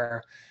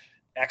shower,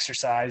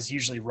 exercise,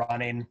 usually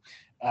running.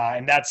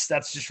 And that's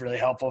just really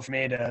helpful for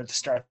me to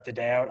start the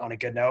day out on a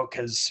good note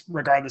because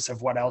regardless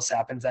of what else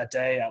happens that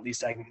day, at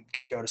least I can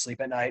go to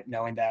sleep at night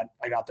knowing that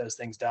I got those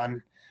things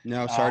done.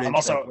 Now, sorry to I'm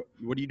interrupt. also,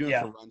 What are you doing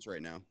yeah. for runs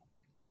right now?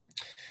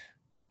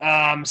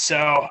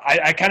 So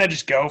I kind of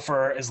just go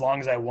for as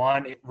long as I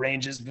want. It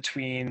ranges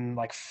between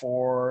like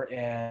 4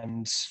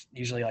 and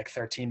usually like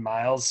 13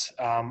 miles.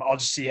 I'll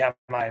just see how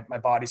my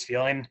body's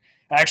feeling.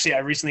 Actually, I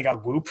recently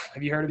got Whoop.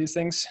 Have you heard of these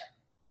things?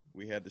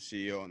 We had the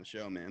CEO on the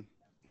show, man.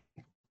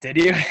 Did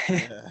you?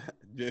 Yeah,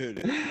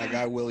 dude, my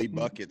guy Willie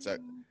Buckets. I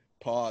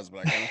pause,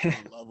 but I kind of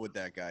fell in love with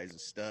that guy. He's a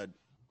stud.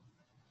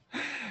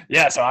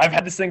 Yeah, so I've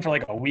had this thing for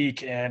like a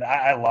week and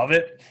I love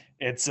it.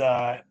 It's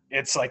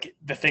like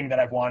the thing that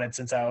I've wanted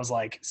since I was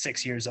like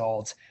 6 years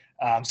old.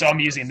 So I'm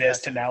using this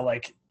to now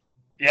like,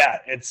 yeah,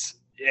 it's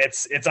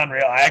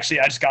unreal. I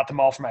just got them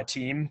all for my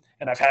team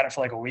and I've had it for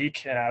like a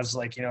week and I was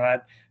like, you know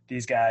what?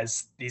 These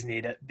guys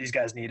need it. These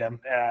guys need them.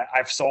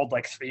 I've sold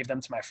like 3 of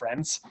them to my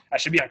friends. I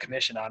should be on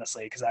commission,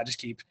 honestly, because I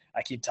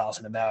keep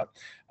tossing them out.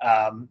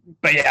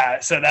 But yeah,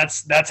 so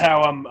that's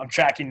how I'm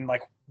tracking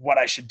like what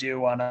I should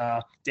do on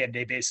a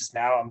day-to-day basis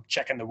now. I'm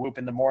checking the Whoop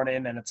in the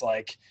morning, and it's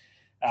like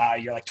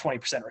you're like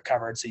 20%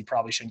 recovered, so you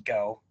probably shouldn't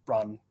go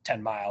run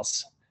 10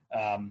 miles.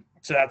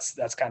 So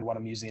that's kind of what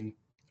I'm using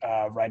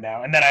right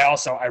now. And then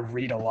I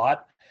read a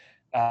lot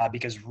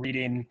because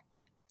reading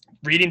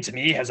to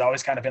me has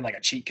always kind of been like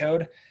a cheat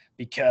code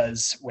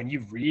because when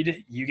you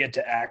read, you get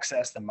to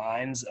access the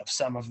minds of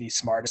some of the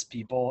smartest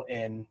people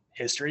in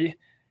history.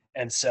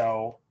 And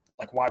so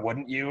like, why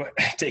wouldn't you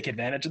take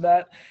advantage of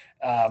that?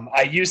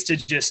 I used to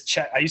just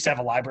check. I used to have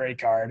a library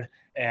card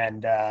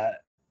and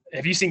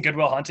have you seen Good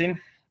Will Hunting?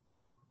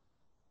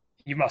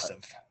 You must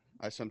have.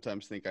 I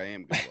sometimes think I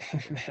am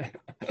good.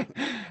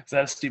 Is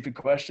that a stupid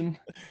question?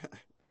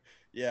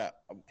 Yeah.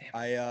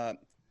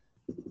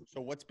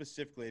 So what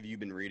specifically have you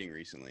been reading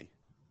recently?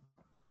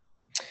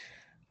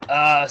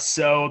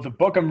 So the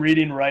book I'm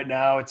reading right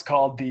now, it's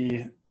called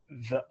the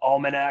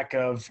Almanac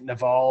of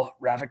Naval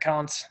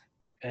Ravikant.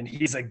 And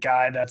he's a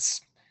guy that's,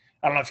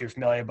 I don't know if you're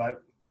familiar,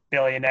 but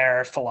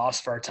billionaire,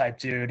 philosopher type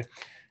dude.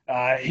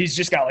 He's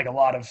just got like a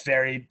lot of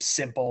very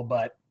simple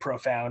but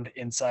profound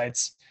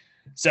insights.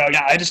 So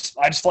yeah, I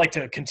just like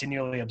to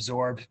continually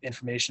absorb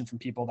information from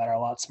people that are a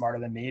lot smarter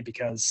than me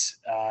because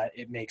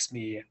it makes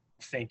me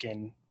think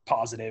in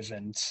positive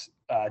and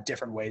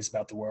different ways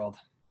about the world.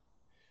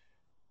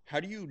 How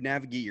do you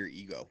navigate your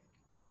ego?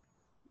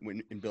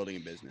 when in building a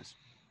business?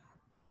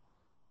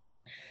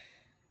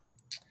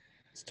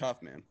 It's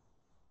tough, man.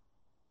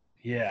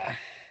 Yeah.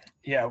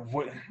 Yeah.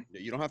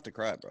 You don't have to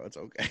cry, bro. It's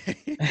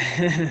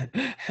okay.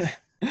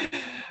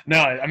 No,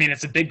 I mean,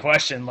 it's a big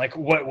question. Like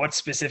what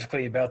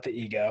specifically about the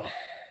ego?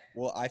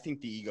 Well, I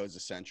think the ego is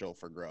essential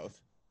for growth.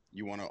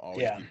 You want to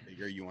always Yeah. be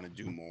bigger. You want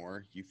to do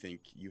more. You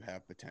think you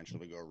have potential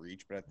to go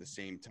reach, but at the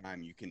same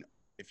time, you can,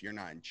 if you're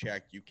not in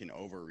check, you can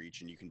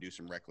overreach and you can do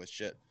some reckless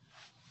shit.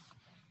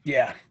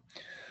 Yeah.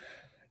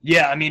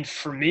 Yeah. I mean,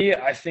 for me,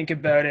 I think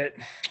about it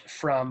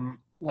from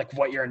like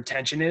what your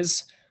intention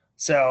is.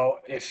 So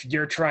if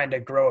you're trying to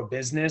grow a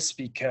business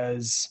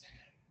because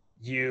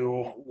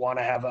you want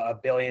to have a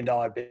 $1 billion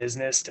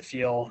business to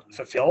feel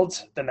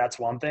fulfilled, then that's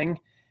one thing.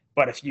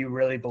 But if you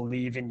really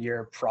believe in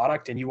your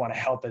product and you want to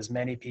help as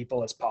many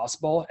people as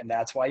possible, and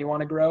that's why you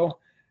want to grow,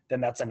 then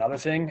that's another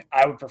thing.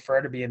 I would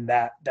prefer to be in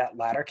that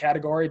latter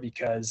category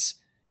because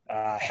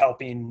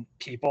helping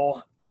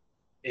people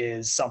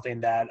is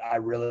something that I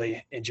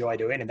really enjoy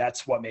doing, and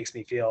that's what makes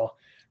me feel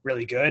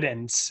really good.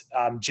 And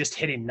just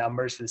hitting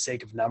numbers for the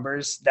sake of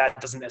numbers, that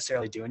doesn't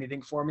necessarily do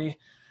anything for me.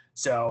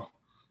 So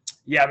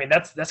yeah, I mean,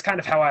 that's kind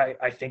of how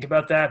I think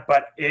about that,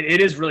 but it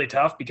is really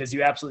tough because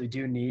you absolutely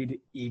do need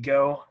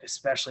ego,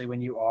 especially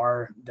when you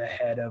are the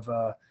head of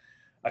a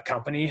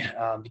company,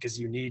 because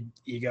you need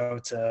ego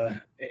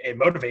it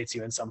motivates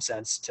you in some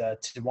sense to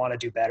want to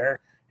do better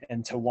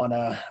and to want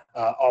to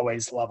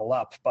always level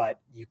up,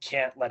 but you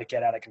can't let it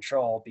get out of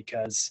control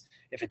because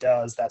if it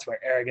does, that's where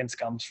arrogance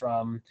comes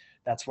from.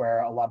 That's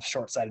where a lot of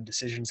short-sighted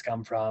decisions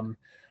come from.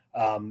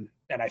 And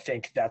I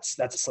think that's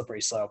a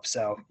slippery slope.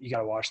 So you got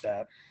to watch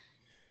that.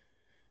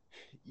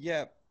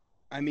 Yeah.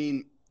 I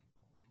mean,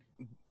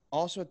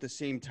 also at the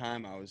same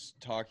time, I was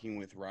talking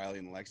with Riley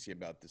and Lexi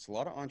about this. A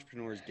lot of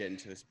entrepreneurs get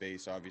into the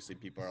space. Obviously,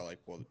 people are like,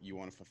 well, you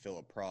want to fulfill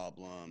a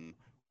problem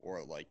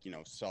or like,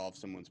 solve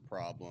someone's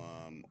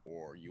problem,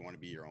 or you want to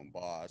be your own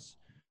boss.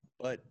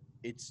 But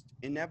it's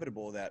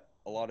inevitable that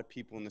a lot of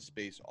people in the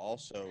space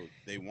also,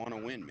 they want to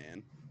win,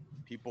 man.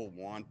 People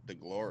want the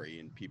glory,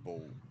 and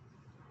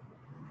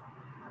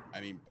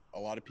a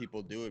lot of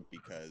people do it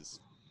because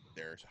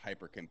they're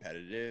hyper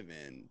competitive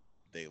and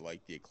they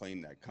like the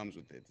acclaim that comes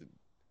with it.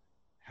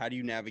 How do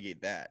you navigate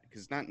that?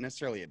 Because it's not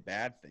necessarily a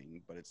bad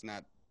thing, but it's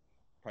not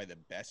probably the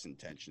best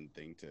intention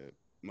thing to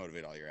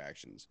motivate all your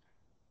actions.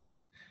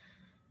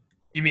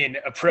 You mean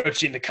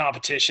approaching the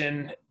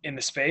competition in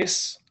the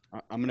space?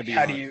 I'm gonna be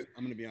honest.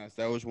 I'm gonna be honest.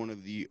 That was one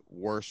of the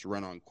worst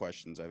run-on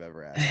questions I've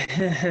ever asked.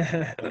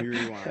 Let me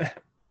rewind.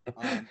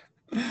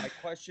 My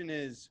question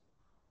is,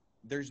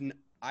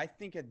 I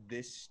think at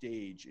this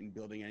stage in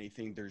building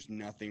anything, there's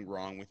nothing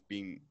wrong with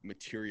being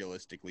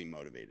materialistically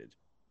motivated.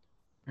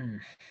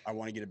 I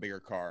want to get a bigger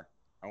car.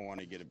 I want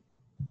to get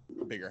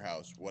a bigger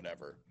house,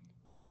 whatever,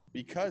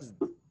 because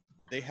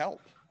they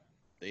help.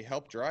 They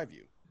help drive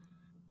you.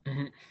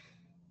 Mm-hmm.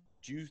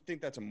 Do you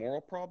think that's a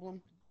moral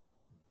problem?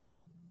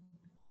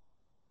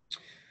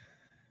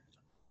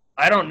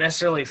 I don't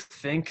necessarily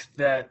think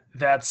that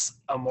that's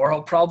a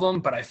moral problem,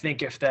 but I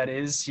think if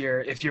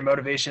if your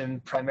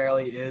motivation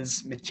primarily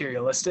is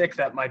materialistic,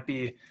 that might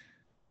be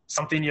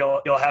something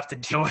you'll have to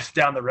deal with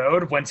down the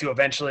road once you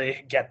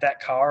eventually get that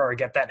car or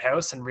get that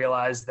house and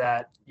realize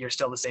that you're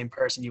still the same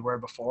person you were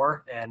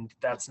before, and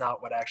that's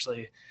not what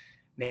actually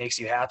makes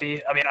you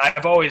happy. I mean,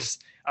 I've always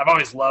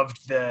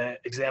loved the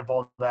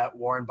example that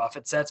Warren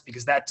Buffett sets,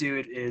 because that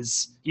dude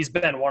he's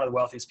been one of the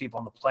wealthiest people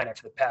on the planet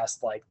for the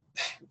past like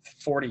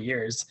 40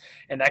 years.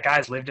 And that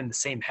guy's lived in the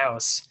same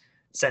house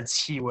since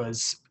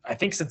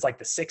since like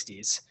the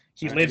 60s.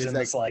 He lives in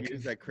this like, he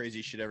does that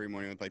crazy shit every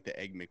morning with like the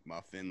egg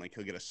McMuffin. Like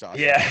he'll get a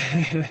sausage.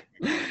 Yeah.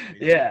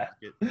 Yeah.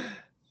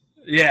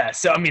 Yeah.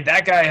 So, I mean,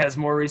 that guy has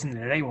more reason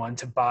than anyone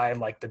to buy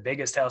like the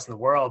biggest house in the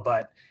world.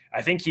 But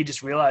I think he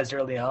just realized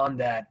early on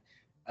that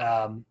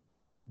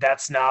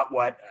that's not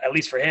what, at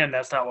least for him,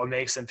 that's not what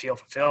makes him feel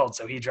fulfilled.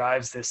 So he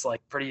drives this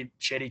like pretty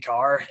shitty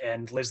car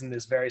and lives in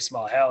this very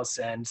small house,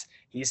 and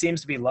he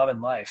seems to be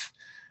loving life.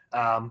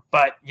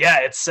 But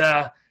yeah, that's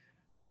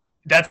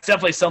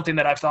definitely something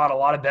that I've thought a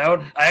lot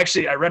about. I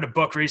read a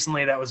book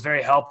recently that was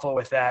very helpful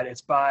with that.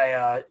 It's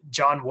by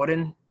John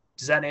Wooden.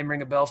 Does that name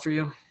ring a bell for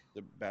you?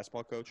 The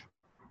basketball coach?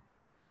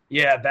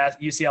 Yeah,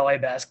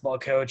 UCLA basketball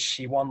coach.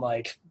 He won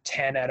like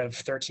 10 out of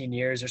 13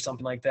 years or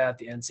something like that,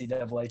 the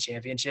NCAA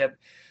championship.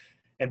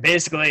 And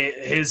basically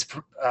his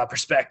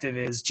perspective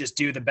is just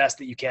do the best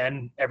that you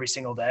can every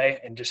single day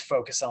and just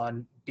focus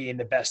on being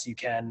the best you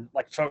can.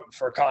 Like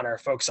for Connor,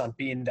 focus on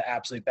being the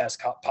absolute best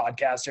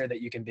podcaster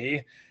that you can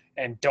be.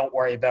 And don't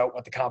worry about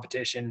what the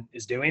competition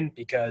is doing,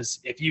 because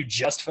if you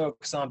just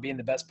focus on being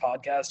the best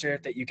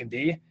podcaster that you can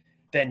be,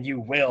 then you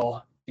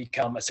will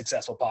become a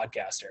successful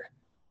podcaster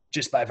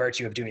just by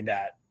virtue of doing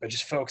that. But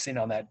just focusing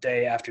on that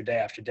day after day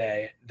after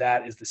day,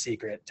 that is the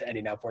secret to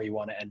ending up where you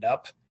want to end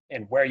up,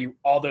 and where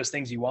all those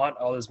things you want,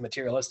 all those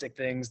materialistic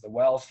things, the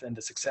wealth and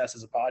the success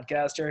as a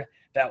podcaster,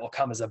 that will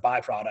come as a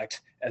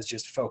byproduct as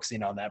just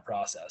focusing on that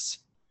process.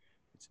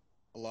 It's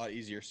a lot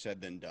easier said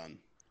than done,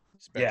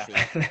 especially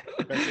if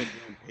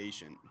you're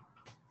impatient.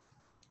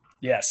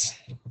 Yes.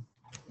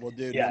 Well,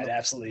 dude, Yeah, it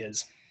absolutely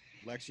is.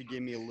 Lexi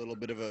gave me a little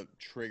bit of a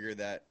trigger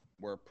that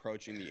we're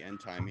approaching the end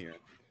time here.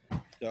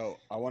 So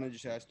I want to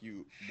just ask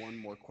you one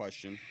more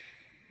question.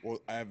 Well,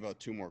 I have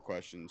two more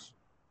questions.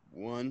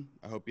 One,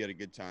 I hope you had a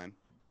good time.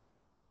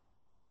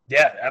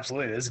 Yeah,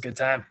 absolutely. This is a good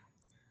time.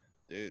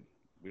 Dude,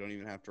 we don't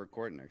even have to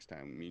record next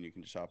time. I mean, you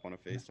can just hop on a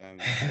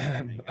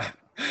FaceTime.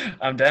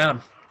 I'm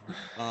down.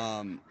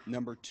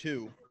 Number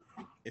two,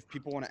 if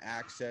people want to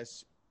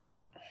access,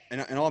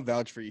 and I'll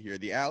vouch for you here,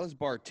 the Atlas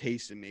bar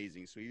tastes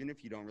amazing. So even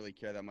if you don't really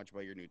care that much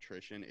about your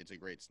nutrition, it's a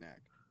great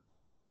snack.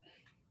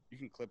 You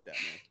can clip that,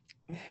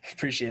 man.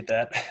 Appreciate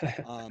that.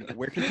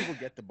 Where can people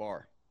get the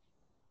bar?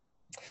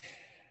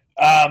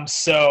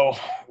 So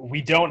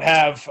we don't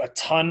have a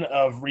ton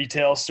of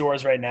retail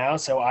stores right now.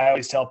 So I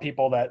always tell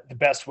people that the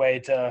best way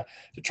to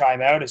try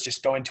them out is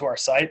just going to our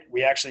site.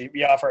 We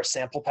offer a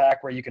sample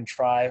pack where you can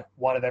try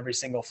one of every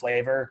single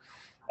flavor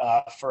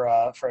for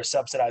a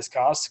subsidized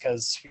cost,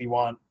 because we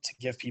want to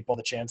give people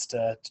the chance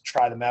to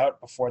try them out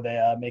before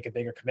they make a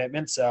bigger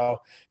commitment. So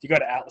if you go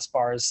to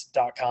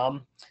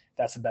atlasbars.com,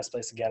 that's the best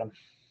place to get them.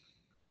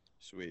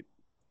 Sweet.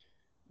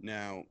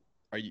 Now,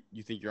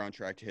 you think you're on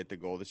track to hit the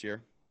goal this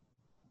year?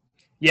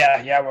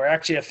 Yeah, we're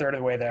actually a third of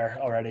the way there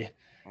already.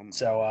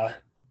 So,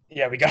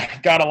 we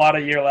got a lot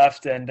of year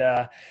left, and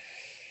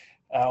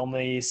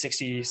only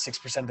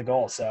 66% of the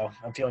goal. So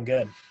I'm feeling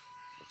good.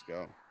 Let's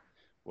go.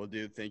 Well,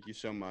 dude, thank you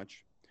so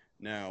much.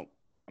 Now,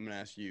 I'm going to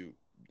ask you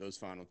those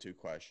final two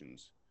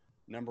questions.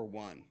 Number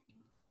one,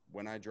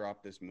 when I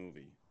drop this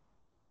movie,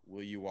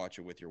 will you watch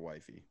it with your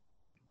wifey?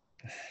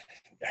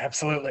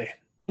 Absolutely.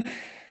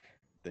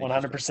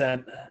 100%.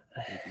 Thank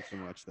you so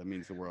much. That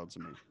means the world to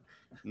me.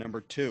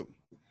 Number two,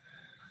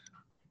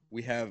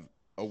 we have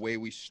a way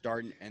we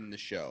start and end the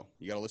show.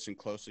 You got to listen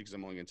closely because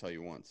I'm only going to tell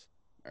you once.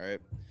 All right?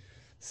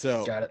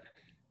 So got it.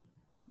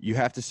 You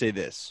have to say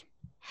this.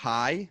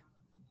 Hi,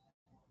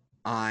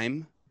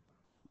 I'm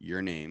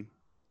your name,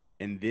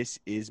 and this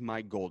is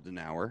my golden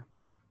hour.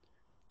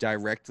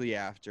 Directly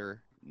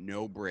after,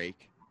 no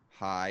break.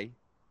 Hi,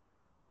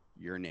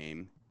 your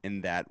name,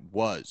 and that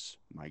was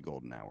my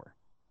golden hour.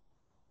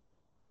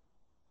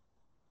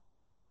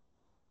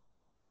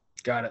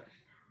 Got it.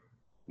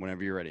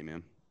 Whenever you're ready,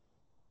 man.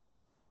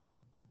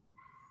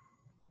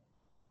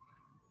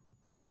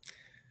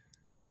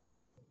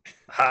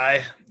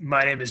 Hi,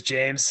 my name is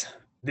James.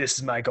 This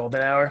is my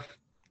golden hour.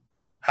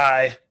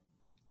 Hi. Is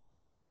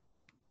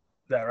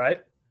that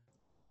right?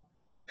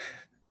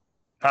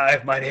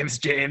 Hi, my name is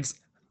James.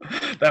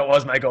 That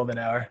was my golden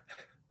hour.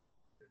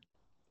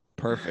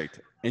 Perfect.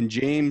 And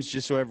James,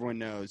 just so everyone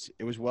knows,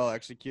 it was well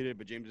executed,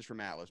 but James is from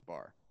Atlas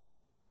Bar.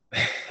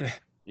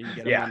 You can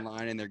get them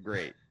online, and they're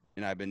great.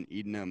 And I've been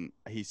eating them.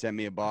 He sent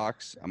me a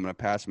box. I'm going to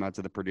pass them out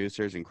to the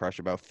producers and crush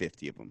about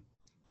 50 of them.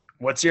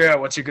 What's your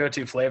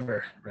go-to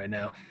flavor right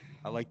now?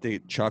 I like the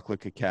chocolate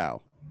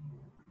cacao.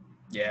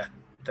 Yeah,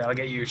 that'll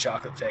get you your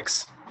chocolate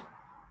fix.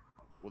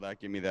 Will that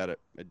give me that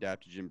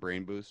adaptogen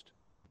brain boost?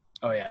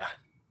 Oh, yeah.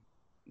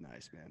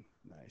 Nice, man.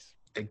 Nice.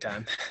 Big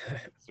time.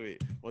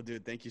 Sweet. Well,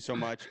 dude, thank you so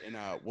much. And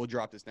we'll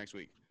drop this next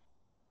week.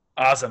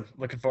 Awesome.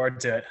 Looking forward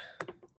to it.